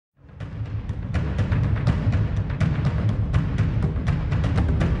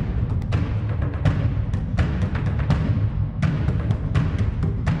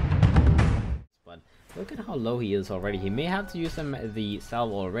how low he is already. He may have to use the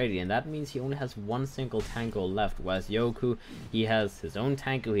salve already, and that means he only has one single tango left. Whereas Yoku, he has his own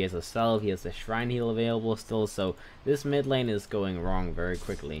tango, he has a salve, he has a shrine heal available still, so this mid lane is going wrong very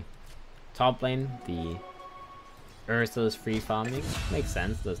quickly. Top lane, the Ursa is free farming. Makes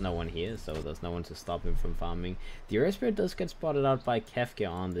sense, there's no one here, so there's no one to stop him from farming. The Earth Spirit does get spotted out by Kefka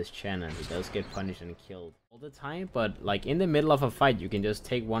on this Chen, and he does get punished and killed all the time, but like in the middle of a fight, you can just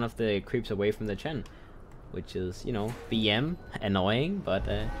take one of the creeps away from the Chen, which is, you know, BM, annoying, but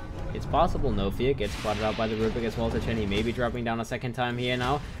it's possible. No Fear gets spotted out by the Rubik as well as the Chen. He may be dropping down a second time here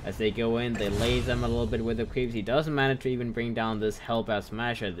now. As they go in, they laze them a little bit with the creeps. He doesn't manage to even bring down this Hellbat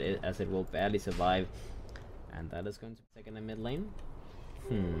Smash as it will barely survive. And that is going to be taken in mid lane.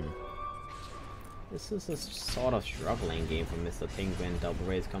 This is a sort of struggling game for Mr. Penguin. Double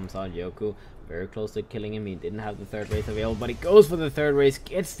race comes out. Yoku very close to killing him. He didn't have the third race available, but he goes for the third race,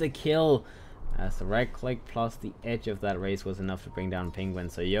 gets the kill. As the right click plus the edge of that race was enough to bring down Penguin.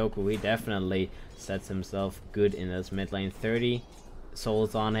 So Yoku, he definitely sets himself good in this mid lane. 30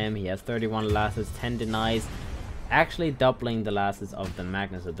 souls on him. He has 31 lasses, 10 denies. Actually doubling the lasses of the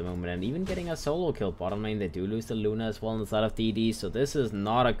Magnus at the moment, and even getting a solo kill. Bottom lane, they do lose the Luna as well on the side of DD, so this is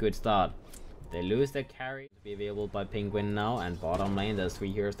not a good start. They lose their carry to be available by Penguin now, and bottom lane, there's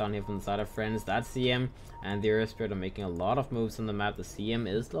 3 heroes down here from the side of Friends. That CM and the Earth Spirit are making a lot of moves on the map. The CM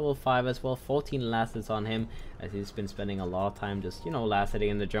is level 5 as well, 14 lasses on him, as he's been spending a lot of time just, you know, last hitting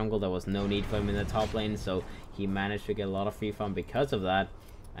in the jungle. There was no need for him in the top lane, so he managed to get a lot of free farm because of that.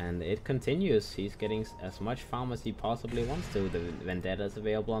 And it continues. He's getting as much farm as he possibly wants to. The Vendetta is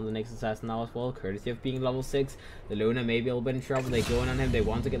available on the next assassin now as well, courtesy of being level 6. The Luna may be a little bit in trouble. They go in on him. They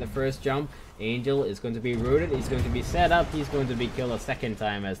want to get the first jump. Angel is going to be rooted. He's going to be set up. He's going to be killed a second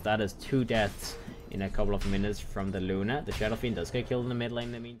time, as that is 2 deaths in a couple of minutes from the Luna. The Shadow Fiend does get killed in the mid lane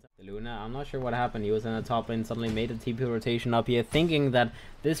in the meantime. The Luna, I'm not sure what happened. He was in the top lane, suddenly made a TP rotation up here, thinking that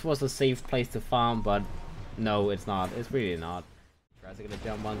this was a safe place to farm, but no, it's not. It's really not. Tries to get a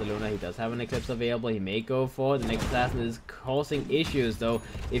jump on the Luna. He does have an Eclipse available. He may go for it. The next assassin is causing issues, though.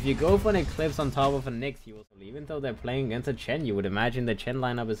 If you go for an Eclipse on top of a Nyx, he will. Even though they're playing against a Chen, you would imagine the Chen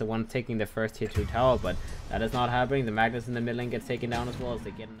lineup is the one taking the first tier 2 tower, but that is not happening. The Magnus in the mid lane gets taken down as well, as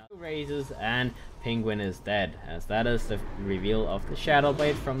they get another raises, and Penguin is dead, as that is the reveal of the Shadow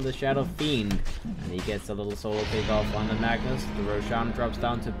Blade from the Shadow Fiend, and he gets a little solo pick off on the Magnus. The Roshan drops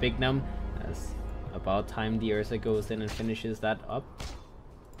down to Bignum, as about time the Ursa goes in and finishes that up.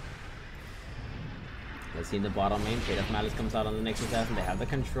 Let's see in the bottom lane, Fate of Malice comes out on the next assassin. They have the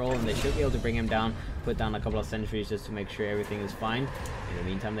control, and they should be able to bring him down, put down a couple of sentries just to make sure everything is fine. In the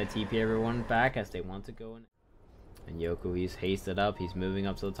meantime, they TP everyone back as they want to go in. And Yoku, he's hasted up. He's moving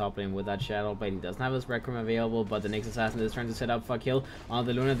up to the top lane with that Shadow Blade. He doesn't have his Rec Room available, but the next assassin is trying to set up for a kill on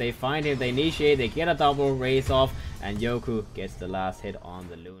the Luna. They find him, they initiate, they get a double race off, and Yoku gets the last hit on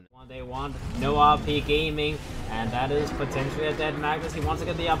the Luna. They want no RP gaming, and that is potentially a dead Magnus. He wants to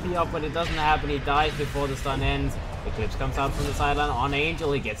get the RP up, but it doesn't happen. He dies before the stun ends. Eclipse comes out from the sideline on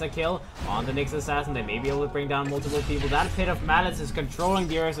Angel. He gets a kill on the next assassin. They may be able to bring down multiple people. That Pit of Malice is controlling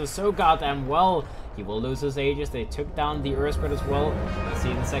the Ursa so goddamn well. He will lose his Aegis. They took down the Earth Spirit as well. Let's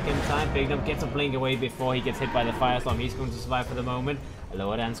see the second time. Bignum gets a blink away before he gets hit by the Firestorm. He's going to survive for the moment.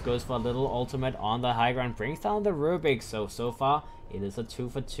 ALOHADANCE goes for a little ultimate on the high ground. Brings down the Rubik. So far, it is a 2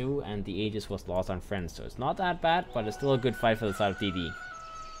 for 2, and the Aegis was lost on Friends. So it's not that bad, but it's still a good fight for the side of DD.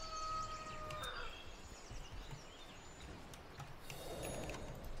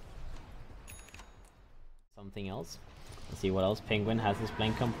 Something else. Let's see what else. Penguin has his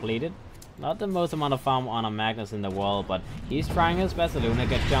blink completed. Not the most amount of farm on a Magnus in the world, but he's trying his best. The Luna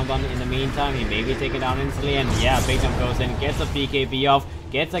gets jumped on in the meantime. He may be taken down instantly, and yeah, Bignum goes in, gets a BKB off,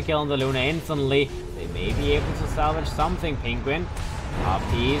 gets a kill on the Luna instantly. They may be able to salvage something. Penguin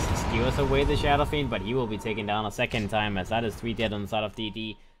RPs, skewers away the Shadow Fiend, but he will be taken down a second time, as that is 3 dead on the side of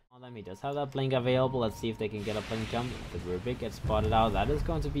DD. On them, he does have that blink available. Let's see if they can get a blink jump. The Rubik gets spotted out. That is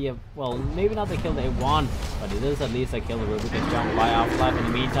going to be a, well, maybe not the kill they want, but it is at least a kill. The Rubik gets jumped by Afterlife. In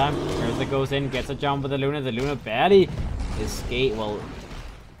the meantime, Ursa goes in, gets a jump with the Luna. The Luna barely escape, well,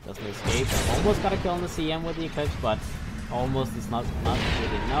 doesn't escape. Almost got a kill on the CM with the Eclipse, but almost is not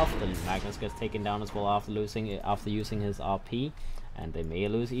good enough. The Magnus gets taken down as well after using his RP. And they may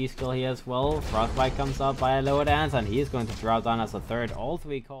lose E-skill here as well. Frostbite comes out by ALOHADANCE, and he's going to drop down as a third. All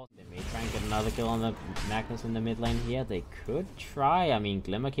 3 calls. They may try and get another kill on the Magnus in the mid lane here. They could try. I mean,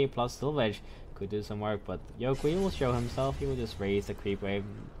 Glimmer Cape plus Silver Edge could do some work, but Yoky will show himself. He will just raise the creep wave.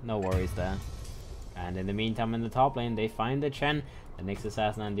 No worries there. And in the meantime, in the top lane, they find the Chen. The next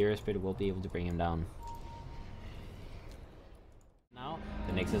assassin and the Earth Spirit will be able to bring him down. Now,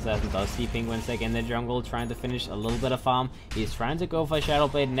 The Nyx Assassin does see Pingvincek in the jungle, trying to finish a little bit of farm. He's trying to go for Shadow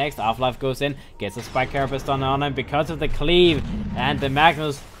Blade next. Afterlife goes in, gets a Spike Carapace done on him because of the cleave, and the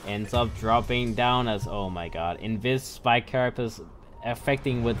Magnus ends up dropping down as, oh my god, Invis Spike Carapace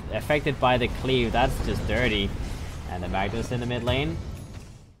affected by the cleave. That's just dirty. And the Magnus in the mid lane.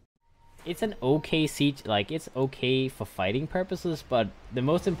 It's an okay siege, like, it's okay for fighting purposes, but the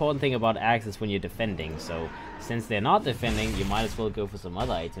most important thing about Axe is when you're defending. So since they're not defending, you might as well go for some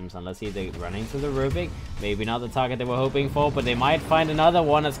other items, unless they're running to the Rubik. Maybe not the target they were hoping for, but they might find another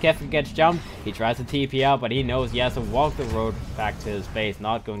one as Kefka gets jumped. He tries to TP out, but he knows he has to walk the road back to his base.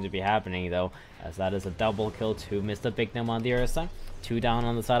 Not going to be happening though, as that is a double kill to Mr. Bignum on the other side. 2 down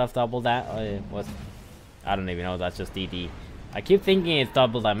on the side of double that. I don't even know, that's just DD. I keep thinking it's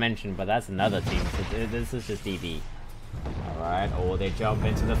double dimension, but that's another team. So this is just DD. Alright, oh, they jump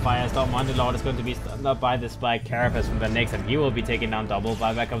into the firestorm. Underlord is going to be stunned up by the Spike Carapace from the Nyx, and he will be taking down double.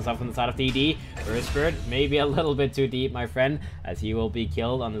 Buyback comes up from the side of DD. Earth Spirit, maybe a little bit too deep, my friend, as he will be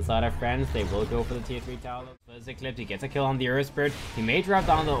killed on the side of Friends. They will go for the tier 3 tower. First Eclipse, he gets a kill on the Earth Spirit. He may drop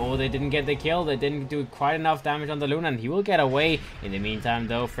down the, oh, they didn't get the kill. They didn't do quite enough damage on the Luna, and he will get away. In the meantime,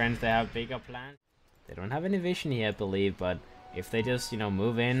 though, Friends, they have bigger plans. They don't have any vision here, I believe, but if they just, you know,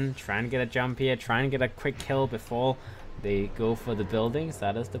 move in, try and get a jump here, try and get a quick kill before they go for the buildings,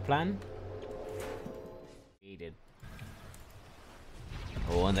 that is the plan.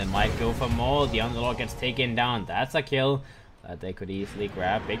 Oh, and they might go for more. The Underlord gets taken down. That's a kill that they could easily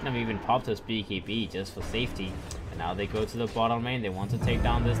grab. Bignum even popped his BKB just for safety. And now they go to the bottom lane. They want to take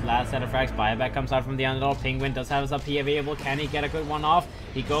down this last set of frags. Buyback comes out from the Underlord. Penguin does have his RP available. Can he get a good one off?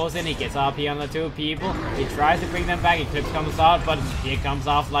 He goes in. He gets RP on the 2 people. He tries to bring them back. Eclipse comes out, but here comes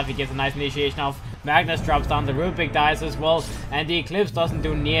Afterlife. He gets a nice initiation off. Magnus drops down. The Rubik dies as well. And the Eclipse doesn't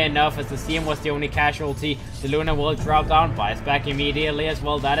do near enough, as the CM was the only casualty. The Luna will drop down. Buys back immediately as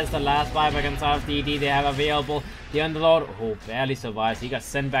well. That is the last buyback inside of DD they have available. The Underlord, oh, barely survives. He got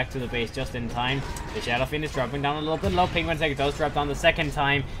sent back to the base just in time. The Shadow Fiend is dropping down a little bit low. Pingvincek does drop down the second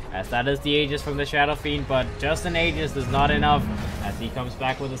time, as that is the Aegis from the Shadow Fiend, but just an Aegis is not enough. As he comes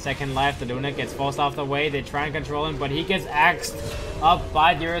back with a second life, the Luna gets forced off the way. They try and control him, but he gets axed up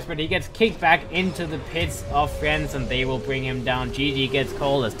by the Earth, but he gets kicked back into the pits of Friends, and they will bring him down. GG gets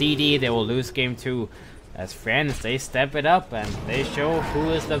called as DD. They will lose game 2. As Friends, they step it up and they show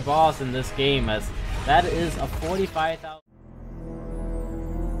who is the boss in this game, as that is a 45,000.